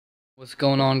What's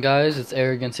going on, guys? It's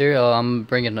Arrogance here. I'm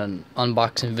bringing an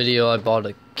unboxing video. I bought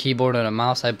a keyboard and a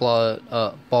mouse. I bought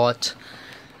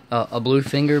a Blue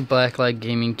Finger backlight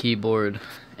gaming keyboard,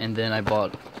 and then I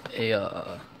bought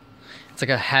a it's like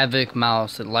a Havik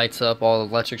mouse. It lights up all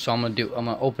electric. So I'm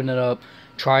gonna open it up,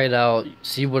 try it out,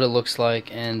 see what it looks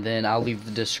like, and then I'll leave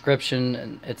the description.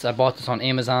 And I bought this on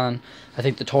Amazon. I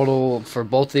think the total for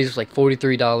both of these was like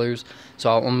 $43.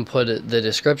 So I'm gonna put the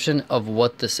description of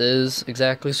what this is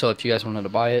exactly. So if you guys wanted to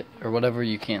buy it or whatever,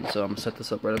 you can. So I'm gonna set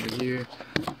this up right over here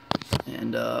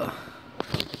and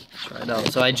try it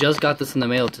out. So I just got this in the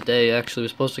mail today. Actually, it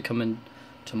was supposed to come in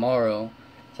tomorrow,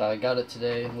 so I got it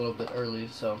today a little bit early.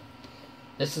 So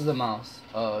this is the mouse.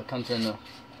 It comes in a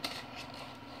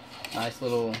nice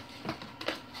little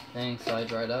thing,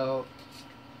 slides right out.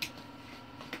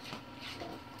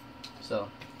 So,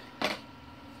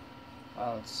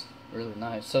 wow, it's really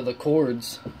nice. So the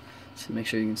cords, let's make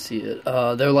sure you can see it.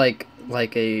 They're like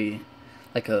a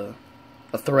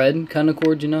thread kind of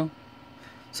cord, you know.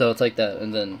 So it's like that,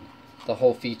 and then the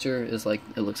whole feature is like,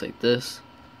 it looks like this,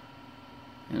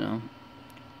 you know.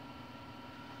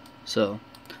 So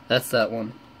that's that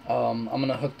one. I'm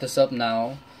gonna hook this up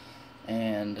now,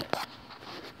 and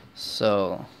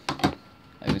so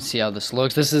I can see how this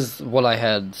looks. This is what I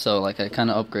had, so like I kind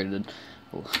of upgraded,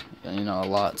 you know, a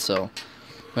lot. So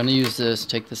I'm gonna use this.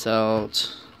 Take this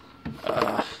out.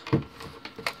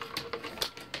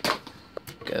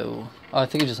 Go. Oh, I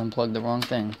think I just unplugged the wrong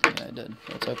thing. Yeah, I did.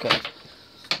 That's okay.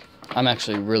 I'm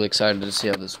actually really excited to see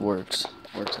how this works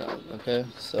out. Okay,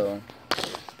 so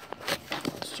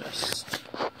let's just.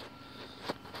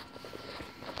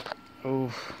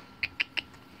 Oh,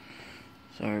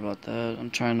 sorry about that. I'm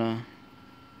trying to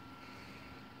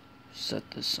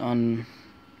set this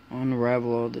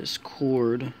unravel all this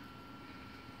cord.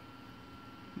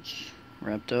 It's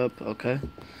wrapped up. Okay,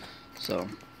 so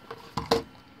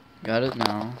got it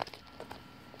now.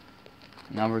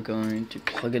 Now we're going to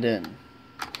plug it in.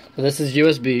 So this is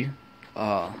USB.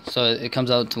 So it comes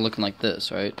out to looking like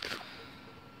this, right?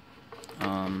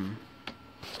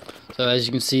 So as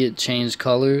you can see, it changed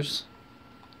colors.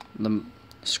 The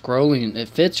scrolling, it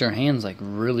fits your hands like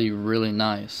really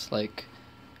nice, like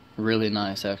really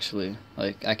nice actually.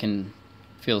 Like I can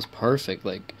feels perfect.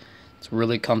 Like it's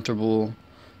really comfortable.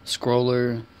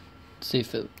 Scroller. See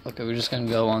if it. Okay, we're just gonna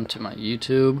go onto my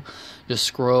YouTube. Just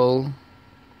scroll.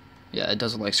 Yeah, it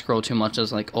doesn't like scroll too much. It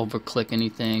doesn't like overclick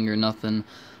anything or nothing.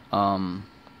 I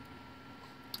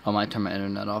might turn my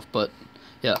internet off, but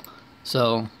yeah.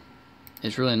 So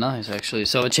it's really nice actually.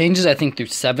 So it changes, I think, through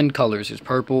 7 colors. There's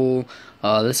purple.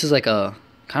 This is like a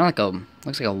kind of like a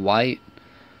looks like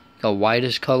a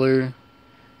whitish color.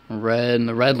 Red, and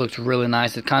the red looks really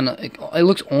nice. It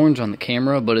looks orange on the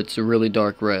camera, but it's a really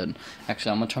dark red.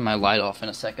 Actually, I'm gonna turn my light off in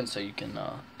a second so you can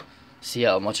see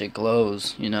how much it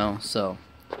glows. You know, so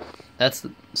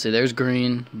see, there's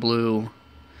green, blue.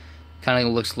 Kind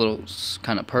of looks a little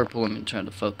kind of purple. Let me try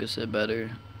to focus it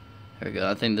better. There we go.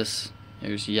 I think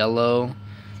there's yellow.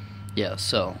 Yeah,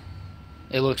 so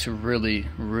it looks really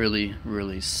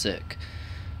sick.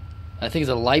 I think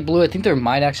it's a light blue. I think there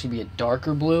might actually be a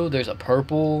darker blue. There's a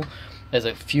purple. There's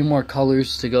a few more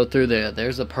colors to go through there.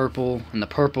 There's a purple, and the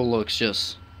purple looks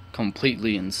just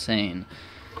completely insane.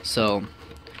 So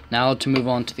now to move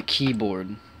on to the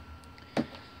keyboard.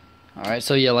 Alright,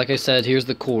 so yeah, like I said, here's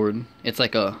the cord. It's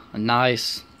like a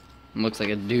nice, looks like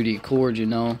a duty cord, you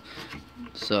know.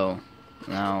 So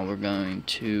now we're going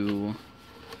to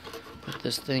put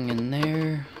this thing in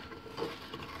there.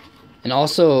 And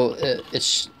also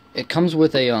it comes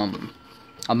with a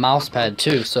mouse pad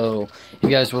too. So if you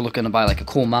guys were looking to buy like a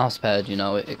cool mouse pad, you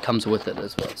know, it comes with it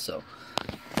as well. So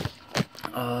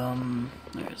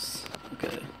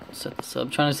okay, set this up. I'm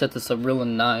trying to set this up really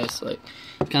nice. Like,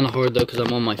 it's kind of hard though because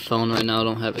I'm on my phone right now. I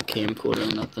don't have a camcorder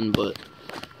or nothing, but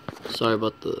sorry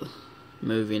about the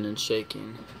moving and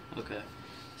shaking. Okay,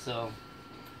 so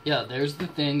yeah, there's the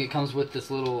thing. It comes with this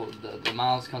little, the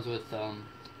mouse comes with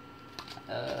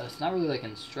it's not really like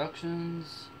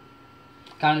instructions.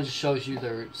 Kind of just shows you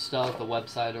their stuff, the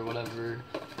website or whatever,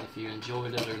 if you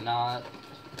enjoyed it or not.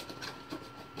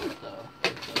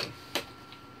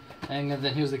 And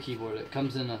then here's the keyboard. It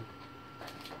comes in a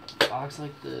box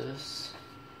like this.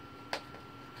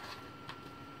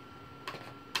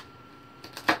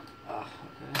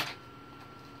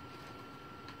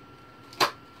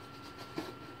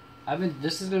 Okay.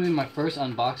 This is gonna be my first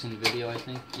unboxing video, I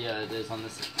think. Yeah, it is on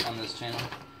this channel.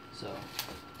 So,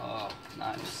 oh,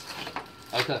 nice.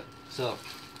 Okay, so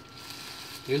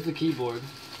here's the keyboard.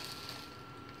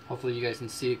 Hopefully you guys can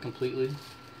see it completely.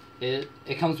 It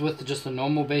comes with just a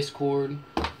normal bass cord.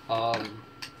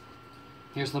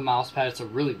 Here's the mouse pad. It's a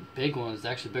really big one. It's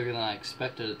actually bigger than I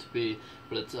expected it to be.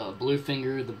 But it's Blue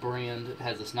Finger, the brand. It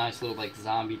has this nice little like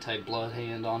zombie type blood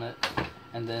hand on it.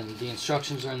 And then the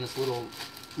instructions are in this little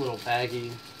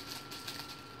baggie,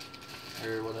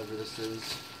 or whatever this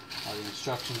is. The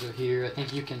instructions are here. I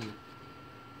think you can.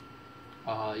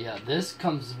 Yeah, this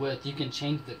comes with. You can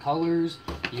change the colors.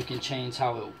 You can change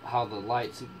how the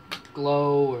lights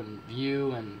glow and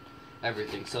view and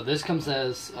everything. So this comes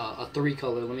as a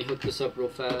 3-color. Let me hook this up real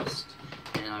fast,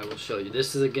 and I will show you.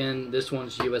 This is again. This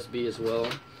one's USB as well.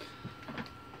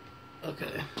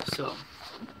 Okay, so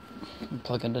I'm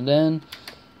plugging it in,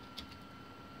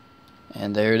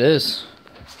 and there it is.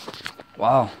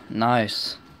 Wow,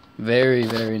 nice, very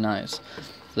nice.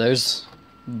 There's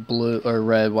blue or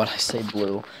red. Why did I say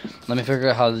blue? Let me figure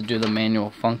out how to do the manual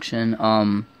function.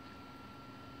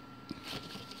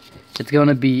 It's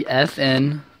gonna be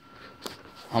FN.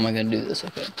 How am I gonna do this?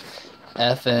 Okay,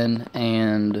 FN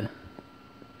and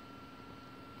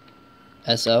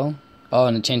SL. Oh,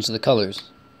 and it changed the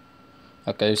colors.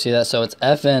 Okay, you see that? So it's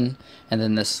FN and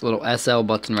then this little SL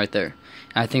button right there.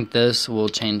 I think this will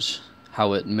change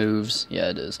how it moves.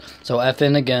 Yeah, it is. So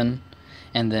FN again,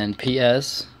 and then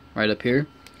PS right up here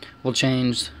will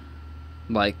change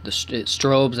like the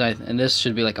strobes, and this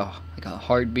should be like a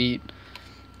heartbeat.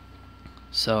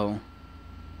 So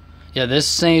yeah, this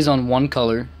stays on one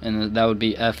color, and that would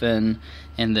be FN,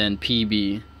 and then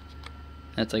PB.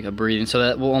 That's like a breathing. So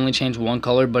that will only change one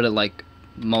color, but it like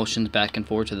motions back and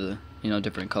forth to the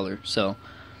different color. So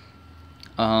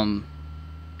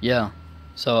yeah.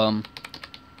 So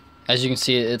as you can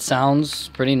see, it sounds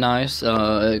pretty nice.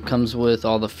 It comes with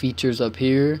all the features up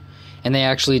here, and they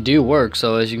actually do work.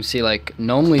 So as you can see, like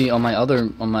normally on my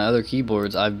other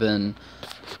keyboards, I've been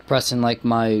pressing like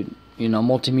my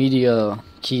multimedia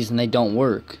keys and they don't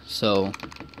work. So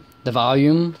the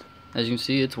volume, as you can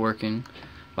see, it's working.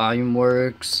 Volume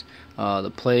works.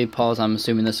 The play, pause, I'm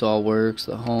assuming this all works.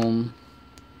 The home,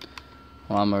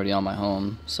 well, I'm already on my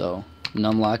home, so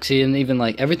numlock. See, and even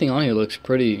like everything on here looks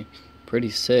pretty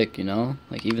sick,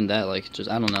 like even that, like, just,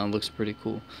 I don't know, it looks pretty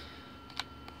cool.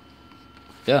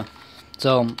 Yeah,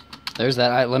 so there's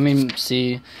that. Let me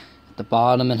see at the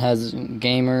bottom. It has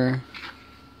gamer.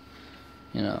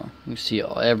 You see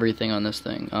everything on this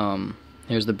thing.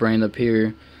 Here's the brand up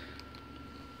here,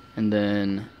 and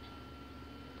then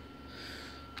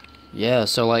yeah,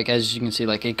 so like as you can see,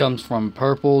 like it comes from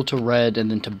purple to red and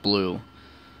then to blue,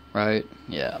 right?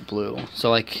 Yeah, blue. So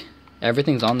like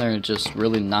everything's on there, just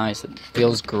really nice. It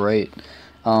feels great.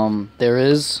 There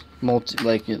is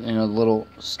little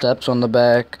steps on the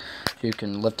back. You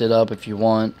can lift it up if you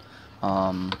want.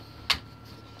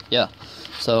 Yeah.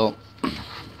 So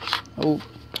oh,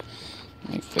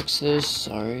 let me fix this.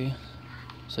 Sorry.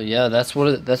 So yeah, that's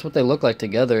what they look like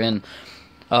together, and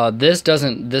this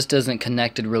doesn't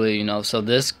connect it really, So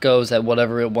this goes at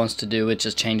whatever it wants to do. It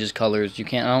just changes colors. You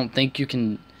can't. I don't think you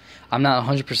can. I'm not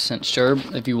 100% sure.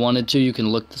 If you wanted to, you can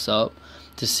look this up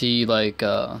to see like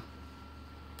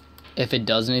if it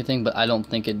does anything, but I don't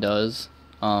think it does.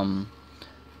 I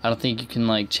don't think you can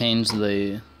like change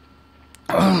the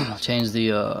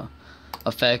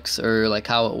effects or like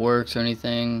how it works or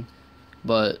anything.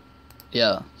 But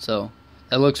yeah, so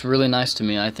that looks really nice to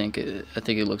me. I think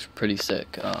it looks pretty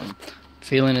sick.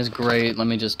 Feeling is great. Let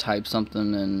me just type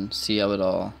something and see how it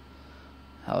all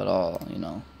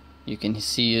you can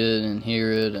see it and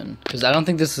hear it, and because I don't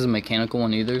think this is a mechanical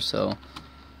one either. So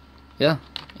yeah,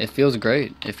 it feels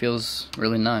great. It feels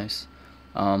really nice.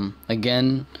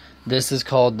 Again, this is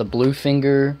called the Blue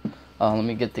Finger. Let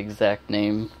me get the exact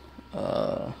name.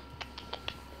 Oh,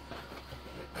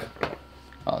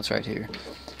 it's right here.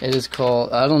 It is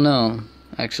called, I don't know,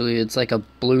 actually, it's like a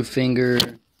Blue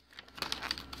Finger.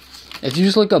 If you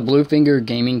just look up Blue Finger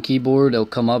gaming keyboard, it'll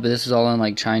come up. This is all in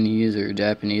like Chinese or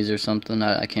Japanese or something.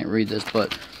 I can't read this,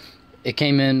 but it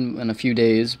came in a few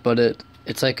days. But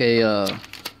it's like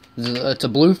it's a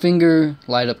Blue Finger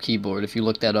light up keyboard. If you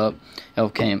look that up,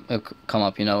 it'll come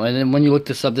up, And then when you look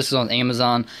this up, this is on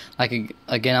Amazon. Again,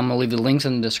 I'm gonna leave the links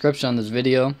in the description on this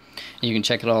video, and you can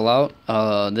check it all out.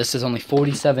 This is only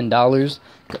 $47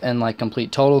 and like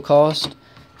complete total cost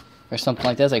or something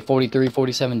like that. It's like $43,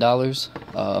 $47.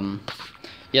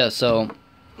 Yeah. So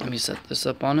let me set this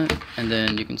up on it, and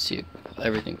then you can see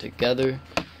everything together.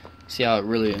 See how it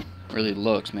really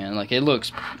looks, man. Like it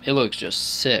looks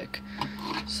just sick.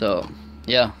 So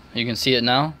yeah, you can see it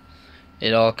now.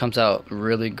 It all comes out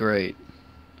really great.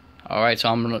 Alright,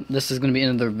 so this is going to be the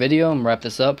end of the video. I'm going to wrap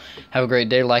this up. Have a great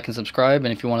day. Like and subscribe.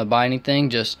 And if you want to buy anything,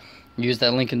 just use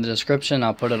that link in the description.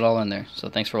 I'll put it all in there. So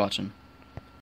thanks for watching.